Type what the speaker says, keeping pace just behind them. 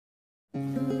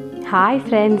Hi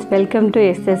friends, welcome to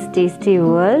SS Tasty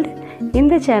World.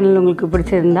 இந்த channel உங்களுக்கு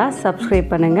பிடிச்சிருந்தா சப்ஸ்கிரைப்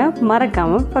பண்ணுங்க,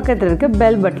 மறக்காம பக்கத்துல இருக்க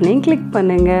பெல் பட்டனையும் கிளிக்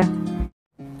பண்ணுங்க.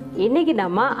 இன்னைக்கு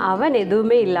நம்ம அவன்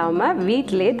எதுவுமே இல்லாம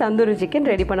வீட்லயே தந்தூரி சிக்கன்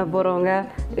ரெடி பண்ண போறோங்க.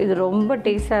 இது ரொம்ப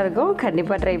டேஸ்டா இருக்கும்.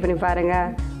 கண்டிப்பா ட்ரை பண்ணி பாருங்க.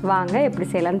 வாங்க எப்படி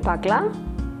செய்யலாம்னு பார்க்கலாம்.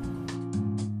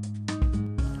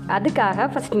 அதுக்காக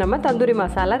ஃபர்ஸ்ட் நம்ம தந்தூரி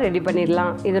மசாலா ரெடி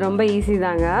பண்ணிடலாம். இது ரொம்ப ஈஸி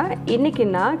தாங்க. இன்றைக்கி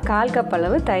நான் 1/4 கப்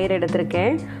அளவு தயிர்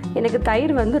எடுத்திருக்கேன். எனக்கு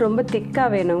தயிர் ரொம்ப திக்காக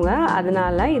வேணுங்க.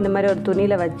 அதனால் இந்த மாதிரி ஒரு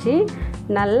துணியில் வச்சு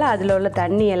நல்லா அதில் உள்ள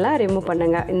தண்ணியெல்லாம் ரிமூவ்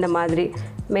பண்ணுங்கள். இந்த மாதிரி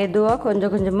மெதுவாக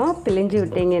கொஞ்சம் கொஞ்சமாக பிழிஞ்சு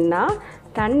விட்டிங்கன்னா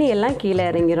தண்ணியெல்லாம் கீழே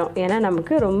இறங்கிடும். ஏன்னா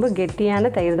நமக்கு ரொம்ப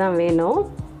கெட்டியான தயிர் தான் வேணும்.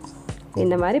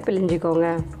 இந்த மாதிரி பிழிஞ்சிக்கோங்க.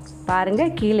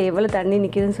 பாருங்கள் கீழே எவ்வளோ தண்ணி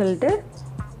நிற்கிதுன்னு சொல்லிட்டு.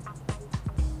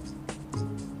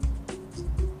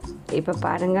 இப்போ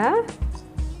பாருங்கள்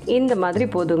இந்த மாதிரி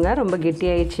போதுங்க. ரொம்ப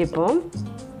கெட்டியாயிடுச்சு.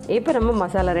 இப்போ நம்ம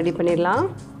மசாலா ரெடி பண்ணிடலாம்.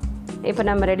 இப்போ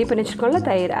நம்ம ரெடி பண்ணி வச்சுருக்கோம்ல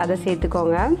தயிர், அதை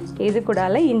சேர்த்துக்கோங்க. இது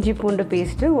கூடால இஞ்சி பூண்டு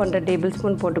பேஸ்ட்டு 1.5 டேபிள்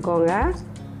ஸ்பூன் போட்டுக்கோங்க.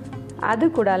 அது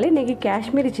கூடால இன்றைக்கி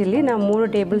காஷ்மீரி சில்லி நான் 3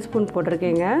 டேபிள் ஸ்பூன்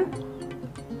போட்டிருக்கேங்க.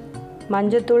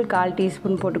 மஞ்சத்தூள் 1/4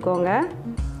 டீஸ்பூன் போட்டுக்கோங்க.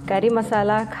 கறி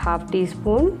மசாலா 1/2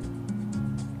 டீஸ்பூன்.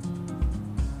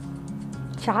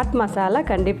 சாட் மசாலா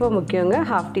கண்டிப்பாக முக்கியங்க,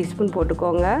 1/2 டீஸ்பூன்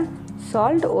போட்டுக்கோங்க.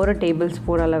 சால்ட் 1 டேபிள்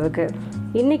ஸ்பூன் அளவுக்கு.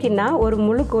 இன்றைக்கி நான் ஒரு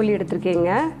முழு கோழி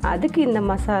எடுத்திருக்கேங்க. அதுக்கு இந்த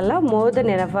மசாலா மோர்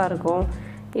தென் எனஃபாக இருக்கும்.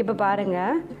 இப்போ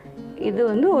பாருங்கள் இது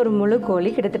ஒரு முழு கோழி,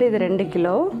 கிட்டத்தட்ட இது 2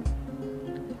 கிலோ.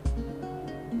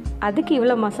 அதுக்கு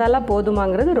இவ்வளோ மசாலா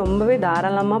போதுமாங்கிறது ரொம்பவே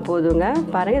தாராளமாக போதுங்க.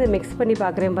 பாருங்கள் இதை மிக்ஸ் பண்ணி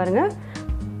பார்க்குறேன். பாருங்கள்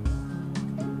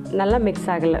நல்லா மிக்ஸ்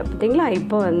ஆகலை பார்த்தீங்களா.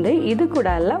 இப்போ இது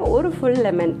கூட ஒரு ஃபுல்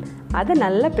லெமன், அதை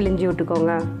நல்லா பிழிஞ்சு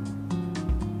விட்டுக்கோங்க.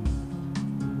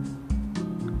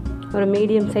 ஒரு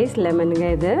மீடியம் சைஸ் லெமனுங்க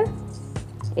இது.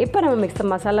 இப்போ நம்ம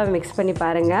மசாலாவை மிக்ஸ் பண்ணி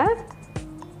பாருங்கள்.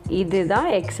 இதுதான்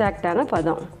எக்ஸாக்டான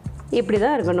பதம். இப்படி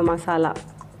தான் இருக்கணும் மசாலா.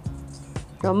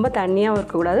 ரொம்ப தண்ணியாகவும்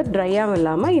இருக்கக்கூடாது, ட்ரையாகவும்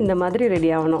இல்லாமல் இந்த மாதிரி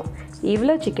ரெடி ஆகணும்.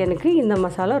 இவ்வளோ சிக்கனுக்கு இந்த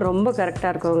மசாலா ரொம்ப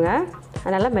கரெக்டாக இருக்குங்க.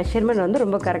 அதனால் மெஷர்மெண்ட்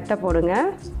ரொம்ப கரெக்டாக போடுங்க.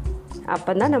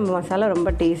 அப்போ தான் நம்ம மசாலா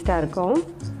ரொம்ப டேஸ்ட்டாக இருக்கும்.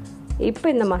 இப்போ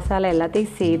இந்த மசாலா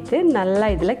எல்லாத்தையும் சேர்த்து நல்லா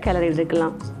இதில் கிளறி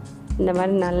எடுக்கலாம். இந்த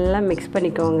மாதிரி நல்லா மிக்ஸ்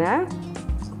பண்ணிக்கோங்க.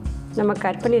 நம்ம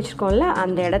கட் பண்ணி வச்சுருக்கோம்ல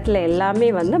அந்த இடத்துல எல்லாமே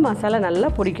மசாலா நல்லா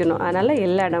பிடிக்கணும். அதனால்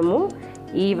எல்லா இடமும்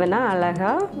ஈவனாக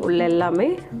அழகாக உள்ள எல்லாமே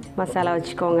மசாலா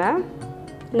வச்சுக்கோங்க.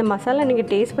 இந்த மசாலா நீங்கள்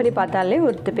டேஸ்ட் பண்ணி பார்த்தாலே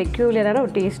ஒரு பெக்யூலியரான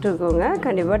ஒரு டேஸ்ட் இருக்குங்க.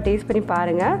 கண்டிப்பாக டேஸ்ட் பண்ணி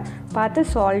பாருங்கள். பார்த்து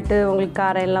சால்ட்டு உங்களுக்கு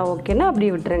காரம் எல்லாம் ஓகேன்னா அப்படி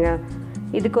விட்டுருங்க.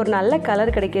 இதுக்கு ஒரு நல்ல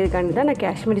கலர் கிடைக்கிறதுக்காண்டி தான் நான்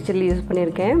காஷ்மீரி சில்லி யூஸ்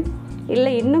பண்ணியிருக்கேன்.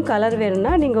 இல்லை இன்னும் கலர்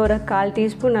வேணும்னா நீங்கள் ஒரு 1/4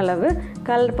 டீஸ்பூன் அளவு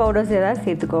கலர் பவுடர்ஸ் ஏதாவது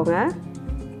சேர்த்துக்கோங்க.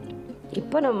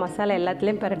 இப்போ நம்ம மசாலா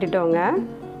எல்லாத்துலேயும் பரட்டிட்டோங்க.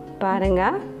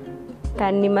 பாருங்கள்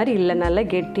தண்ணி மாதிரி இல்லை, நல்லா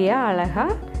கெட்டியாக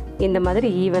அழகாக இந்த மாதிரி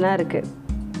ஈவனாக இருக்குது.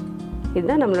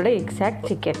 இதுதான் நம்மளோட எக்ஸாக்ட்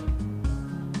சிக்கன்.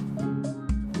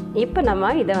 இப்போ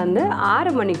நம்ம இதை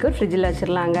 6 மணிக்கு ஃப்ரிட்ஜில்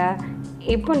வச்சிடலாங்க.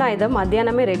 இப்போ நான் இதை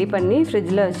மத்தியானமே ரெடி பண்ணி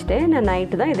ஃப்ரிட்ஜில் வச்சுட்டேன். நான்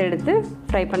நைட்டு தான் இதை எடுத்து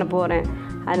ஃப்ரை பண்ண போகிறேன்.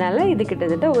 அதனால் இது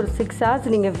கிட்டத்தட்ட ஒரு 6 hours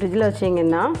நீங்கள் ஃப்ரிட்ஜில்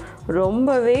வச்சிங்கன்னா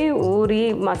ரொம்பவே ஊறி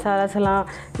மசாலாஸ் எல்லாம்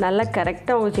நல்லா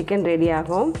கரெக்டாக உங்கள் சிக்கன் ரெடி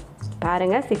ஆகும்.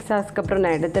 பாருங்கள் 6 hours அப்புறம்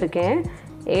நான் எடுத்திருக்கேன்.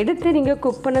 எடுத்து நீங்கள்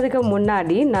குக் பண்ணதுக்கு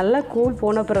முன்னாடி நல்லா கூல்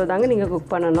போன பிறகு தாங்க நீங்கள்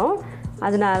குக் பண்ணணும்.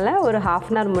 அதனால் ஒரு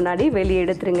 1/2 hour முன்னாடி வெளியே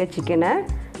எடுத்துருங்க சிக்கனை.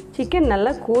 சிக்கன்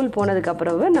நல்லா கூல்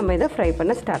போனதுக்கப்புறம் நம்ம இதை ஃப்ரை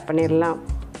பண்ண ஸ்டார்ட் பண்ணிடலாம்.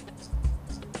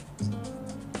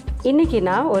 இன்றைக்கி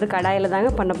நான் ஒரு கடாயில் தாங்க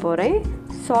பண்ண போகிறேன்.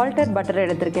 சால்டட் பட்டர்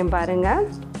எடுத்திருக்கேன் பாருங்கள்.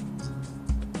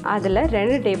 அதில்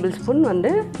 2 டேபிள் ஸ்பூன்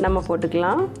நம்ம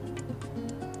போட்டுக்கலாம்.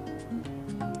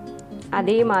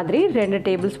 அதே மாதிரி 2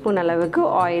 டேபிள் ஸ்பூன் அளவுக்கு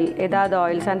ஆயில், ஏதாவது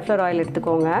ஆயில், சன்ஃப்ளவர் ஆயில்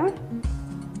எடுத்துக்கோங்க.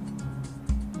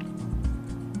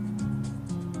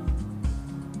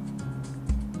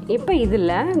 இப்போ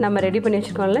இதில் நம்ம ரெடி பண்ணி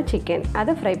வச்சுருக்கோம்ல சிக்கன்,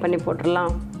 அதை ஃப்ரை பண்ணி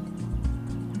போட்டுடலாம்.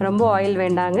 ரொம்ப ஆயில்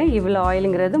வேண்டாங்க. இவ்வளோ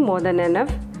ஆயிலுங்கிறது மோர் தென்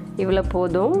எனஃப். இவ்வளோ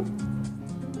போதும்.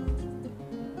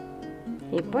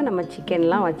 இப்போ நம்ம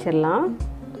சிக்கன்லாம் வச்சிடலாம்.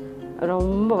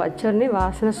 ரொம்ப வச்சோடனே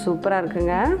வாசனை சூப்பராக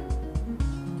இருக்குங்க.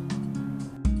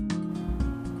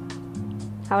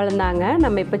 அவ்வளோதாங்க.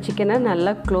 நம்ம இப்போ சிக்கனை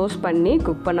நல்லா க்ளோஸ் பண்ணி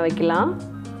குக் பண்ண வைக்கலாம்.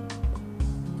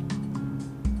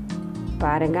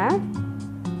 பாருங்கள்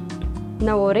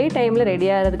நான் ஒரே டைமில் ரெடி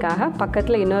ஆகிறதுக்காக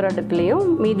பக்கத்தில் இன்னொரு அடுப்புலையும்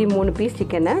மீதி 3 பீஸ்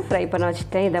சிக்கனை ஃப்ரை பண்ண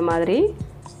வச்சுட்டேன் இதை மாதிரி.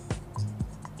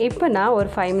 இப்போ நான் ஒரு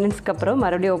 5 மினிட்ஸ்க்கு அப்புறம்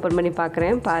மறுபடியும் ஓப்பன் பண்ணி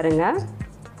பார்க்குறேன். பாருங்கள்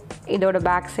இதோட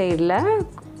பேக் சைடில்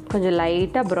கொஞ்சம்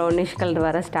லைட்டாக ப்ரௌனிஷ் கலர்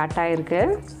வர ஸ்டார்ட் ஆகிருக்கு.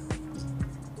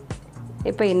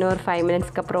 இப்போ இன்னொரு 5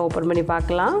 மினிட்ஸ்க்கு அப்புறம் ஓப்பன் பண்ணி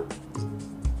பார்க்கலாம்.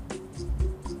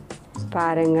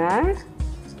 பாருங்கள்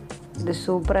இது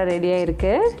சூப்பராக ரெடியாக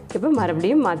இருக்குது. இப்போ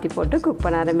மறுபடியும் மாற்றி போட்டு குக்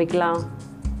பண்ண ஆரம்பிக்கலாம்.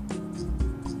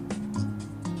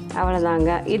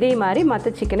 அவ்வளோதாங்க. இதே மாதிரி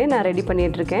மற்ற சிக்கனே நான் ரெடி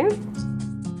பண்ணிகிட்ருக்கேன்.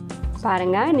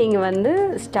 பாருங்கள், நீங்கள் வந்து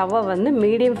ஸ்டவ்வை வந்து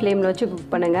மீடியம் ஃப்ளேமில் வச்சு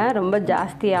குக் பண்ணுங்கள். ரொம்ப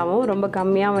ஜாஸ்தியாகவும் ரொம்ப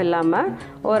கம்மியாகவும் இல்லாமல்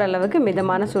ஓரளவுக்கு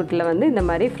மிதமான சூட்டில் வந்து இந்த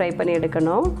மாதிரி ஃப்ரை பண்ணி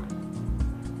எடுக்கணும்.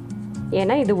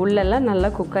 ஏன்னா இது உள்ளெல்லாம் நல்லா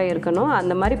குக்காக இருக்கணும்.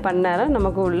 அந்த மாதிரி பண்ணாலும்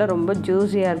நமக்கு உள்ளே ரொம்ப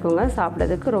ஜூஸியாக இருக்குங்க,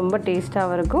 சாப்பிட்றதுக்கு ரொம்ப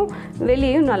டேஸ்ட்டாகவும் இருக்கும்,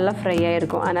 வெளியும் நல்லா ஃப்ரையாக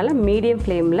இருக்கும். அதனால் மீடியம்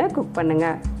ஃப்ளேமில் குக்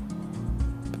பண்ணுங்கள்.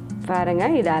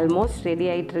 பாருங்கள், இது ஆல்மோஸ்ட் ரெடி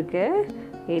ஆகிட்டுருக்கு.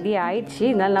 ரெடி ஆயிடுச்சு.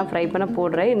 இதனால் நான் ஃப்ரை பண்ண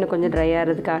போடுறேன், இன்னும் கொஞ்சம் ட்ரை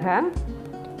ஆகிறதுக்காக.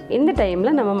 இந்த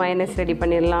டைமில் நம்ம மயோனைஸ் ரெடி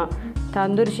பண்ணிடலாம்.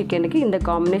 தந்தூரி சிக்கனுக்கு இந்த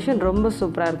காம்பினேஷன் ரொம்ப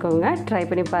சூப்பராக இருக்குங்க. ட்ரை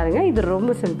பண்ணி பாருங்கள். இது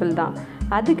ரொம்ப சிம்பிள் தான்.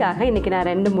 அதுக்காக இன்றைக்கி நான்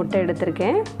 2 முட்டை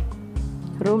எடுத்திருக்கேன்,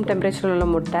 ரூம் டெம்பரேச்சரில் உள்ள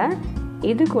முட்டை.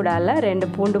 இது கூடால 2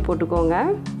 பூண்டு போட்டுக்கோங்க.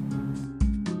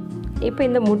 இப்போ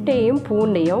இந்த முட்டையும்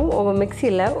பூண்டையும் உங்கள்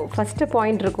மிக்சியில் ஃபஸ்ட்டு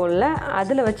பாயிண்ட் இருக்கும்ல,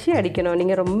 அதில் வச்சு அடிக்கணும்.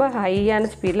 நீங்கள் ரொம்ப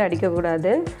ஹையான ஸ்பீடில்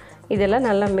அடிக்கக்கூடாது. இதெல்லாம்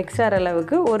நல்லா மிக்ஸ் ஆகிற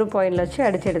அளவுக்கு ஒரு பாயிண்டில் வச்சு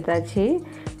அடித்து எடுத்தாச்சு.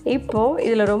 இப்போது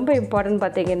இதில் ரொம்ப இம்பார்ட்டன்ட்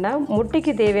பார்த்திங்கன்னா,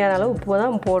 முட்டைக்கு தேவையான அளவு உப்பு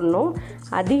தான் போடணும்.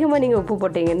 அதிகமாக நீங்கள் உப்பு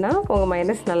போட்டிங்கன்னா உங்கள்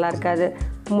மைனஸ் நல்லா இருக்காது.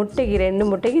 முட்டைக்கு 2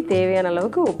 முட்டைக்கு தேவையான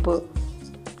அளவுக்கு உப்பு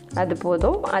அது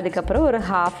போதும். அதுக்கப்புறம் ஒரு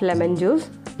ஹாஃப் லெமன் ஜூஸ்,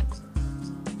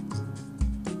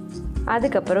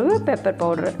 அதுக்கப்புறம் பெப்பர்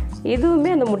பவுட்ரு. இதுவுமே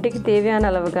அந்த முட்டைக்கு தேவையான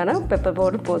அளவுக்கான பெப்பர்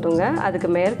பவுடர் போதுங்க, அதுக்கு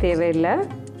மேலே தேவையில்லை.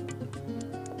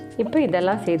 இப்போ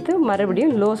இதெல்லாம் சேர்த்து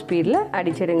மறுபடியும் லோ ஸ்பீடில்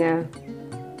அடிச்சிடுங்க.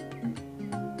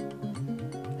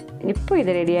 இப்போ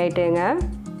இது ரெடி ஆகிட்டேங்க.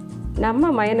 நம்ம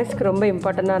மயோனைஸ்க்கு ரொம்ப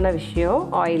இம்பார்ட்டண்டான விஷயம்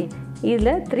ஆயில்.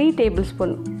 இதில் 3 டேபிள்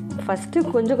ஸ்பூன் ஃபஸ்ட்டு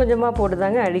கொஞ்சம் கொஞ்சமாக போட்டு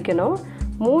தாங்க அடிக்கணும்.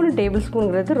 3 டேபிள்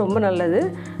ஸ்பூனுங்கிறது ரொம்ப நல்லது.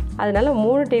 அதனால்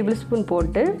 3 டேபிள் ஸ்பூன்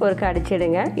போட்டு ஒருக்க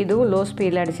அடிச்சிடுங்க. இதுவும் லோ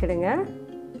ஸ்பீடில் அடிச்சிடுங்க.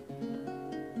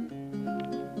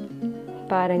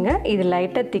 பாருங்கள், இது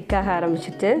லைட்டாக திக்காக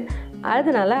ஆரம்பிச்சிட்டு,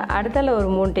 அதனால் அடுத்தால ஒரு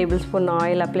 3 டேபிள் ஸ்பூன்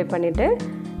ஆயில் அப்ளை பண்ணிவிட்டு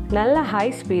நல்லா ஹை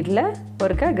ஸ்பீடில்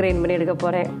ஒருக்கா கிரைண்ட் பண்ணி எடுக்க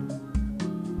போகிறேன்.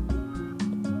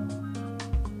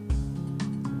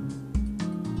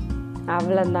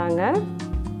 அவ்வளோதாங்க,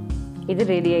 இது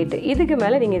ரெடி ஆகிட்டு. இதுக்கு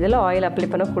மேலே நீங்கள் இதில் ஆயில் அப்ளை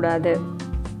பண்ணக்கூடாது.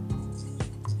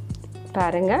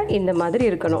 பாருங்கள், இந்த மாதிரி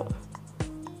இருக்கணும்.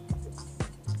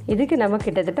 இதுக்கு நம்ம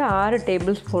கிட்டத்தட்ட 6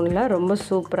 டேபிள் ஸ்பூனில் ரொம்ப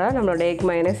சூப்பராக நம்மளோட எக்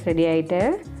மயோனைஸ் ரெடி ஆகிட்டு.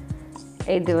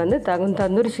 இது வந்து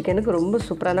தந்தூரி சிக்கனுக்கு ரொம்ப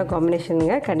சூப்பரான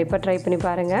காம்பினேஷனுங்க. கண்டிப்பாக ட்ரை பண்ணி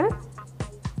பாருங்கள்.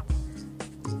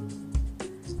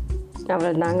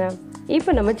 அவ்வளோதாங்க.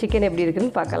 இப்போ நம்ம சிக்கன் எப்படி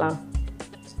இருக்குதுன்னு பார்க்கலாம்.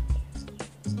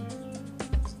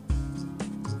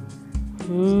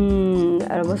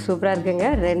 ரொம்ப சூப்பராக இருக்குங்க.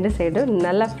 2 சைடும்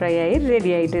நல்லா ஃப்ரை ஆகி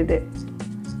ரெடி ஆகிட்டுது.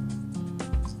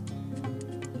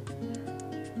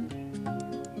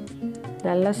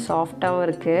 நல்லா சாஃப்டாகவும்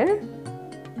இருக்குது.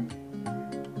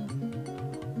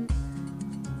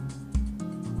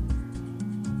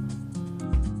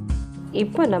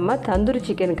 இப்போ நம்ம தந்தூரி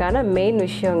சிக்கனுக்கான மெயின்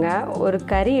விஷயங்க, ஒரு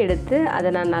கறி எடுத்து அதை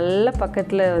நான் நல்ல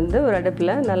பக்கத்தில் வந்து ஒரு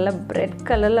அடுப்பில் நல்லா ரெட்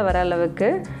கலரில் வர அளவுக்கு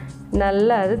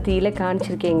நல்லா அது தீயில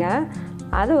காணிச்சிருக்கேங்க.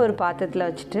 அதை ஒரு பாத்திரத்தில்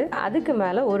வச்சுட்டு அதுக்கு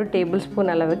மேலே 1 டேபிள்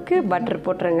ஸ்பூன் அளவுக்கு பட்டர்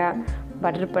போட்டுருங்க.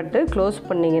 பட்டர் போட்டு க்ளோஸ்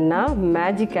பண்ணிங்கன்னா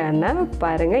மேஜிக்கான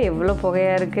பாருங்கள் எவ்வளோ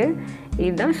புகையாக இருக்குது.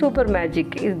 இதுதான் சூப்பர்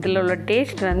மேஜிக். இதில் உள்ள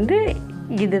டேஸ்ட் வந்து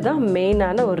இதுதான்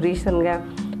மெயினான ஒரு ரீசனுங்க.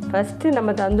 ஃபஸ்ட்டு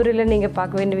நம்ம தந்தூரியில் நீங்கள்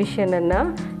பார்க்க வேண்டிய விஷயம் என்னென்னா,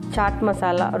 சாட்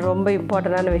மசாலா ரொம்ப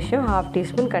இம்பார்ட்டண்டான விஷயம். 1/2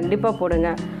 டீஸ்பூன் கண்டிப்பாக போடுங்க.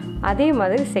 அதே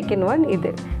மாதிரி செகண்ட் ஒன்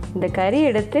இது. இந்த கறி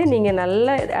எடுத்து நீங்கள்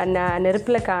நல்லா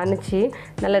நெருப்பில் காணிச்சு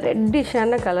நல்ல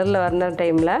ரெட்டிஷான கலரில் வர்ற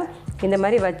டைமில் இந்த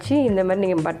மாதிரி வச்சு இந்த மாதிரி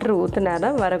நீங்கள் பட்டர் ஊற்றினா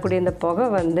தான் வரக்கூடிய இந்த புகை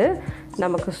வந்து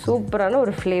நமக்கு சூப்பரான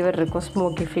ஒரு ஃப்ளேவர் இருக்கும்,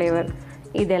 ஸ்மோக்கி ஃப்ளேவர்.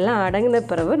 இதெல்லாம் அடங்கின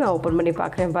பிறகு நான் ஓப்பன் பண்ணி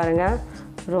பார்க்குறேன். பாருங்கள்,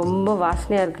 ரொம்ப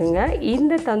வாசனையாக இருக்குங்க.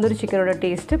 இந்த தந்தூரி சிக்கனோட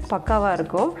டேஸ்ட்டு பக்காவாக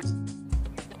இருக்கும்.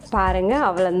 பாருங்கள்,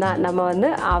 அவ்வளோதான். நம்ம வந்து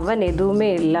அவன் எதுவுமே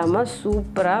இல்லாமல்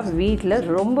சூப்பராக வீட்டில்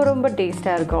ரொம்ப ரொம்ப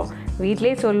டேஸ்ட்டாக இருக்கும்.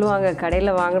 வீட்டிலே சொல்லுவாங்க,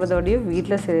 கடையில் வாங்குறதோடையும்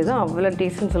வீட்டில் செய்யறதும் அவ்வளோ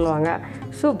டேஸ்ட்டுன்னு சொல்லுவாங்க.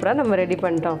 சூப்பராக நம்ம ரெடி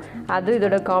பண்ணிட்டோம். அதுவும்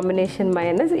இதோட காம்பினேஷன்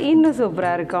மயோனைஸ் இன்னும்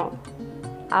சூப்பராக இருக்கும்.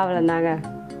 அவ்வளோதாங்க.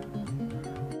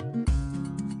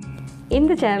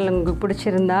 இந்த சேனல் உங்களுக்கு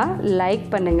பிடிச்சிருந்தா லைக்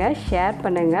பண்ணுங்கள், ஷேர்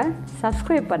பண்ணுங்கள்,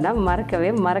 சப்ஸ்கிரைப் பண்ண மறக்கவே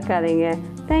மறக்காதீங்க.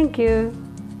 தேங்க்யூ.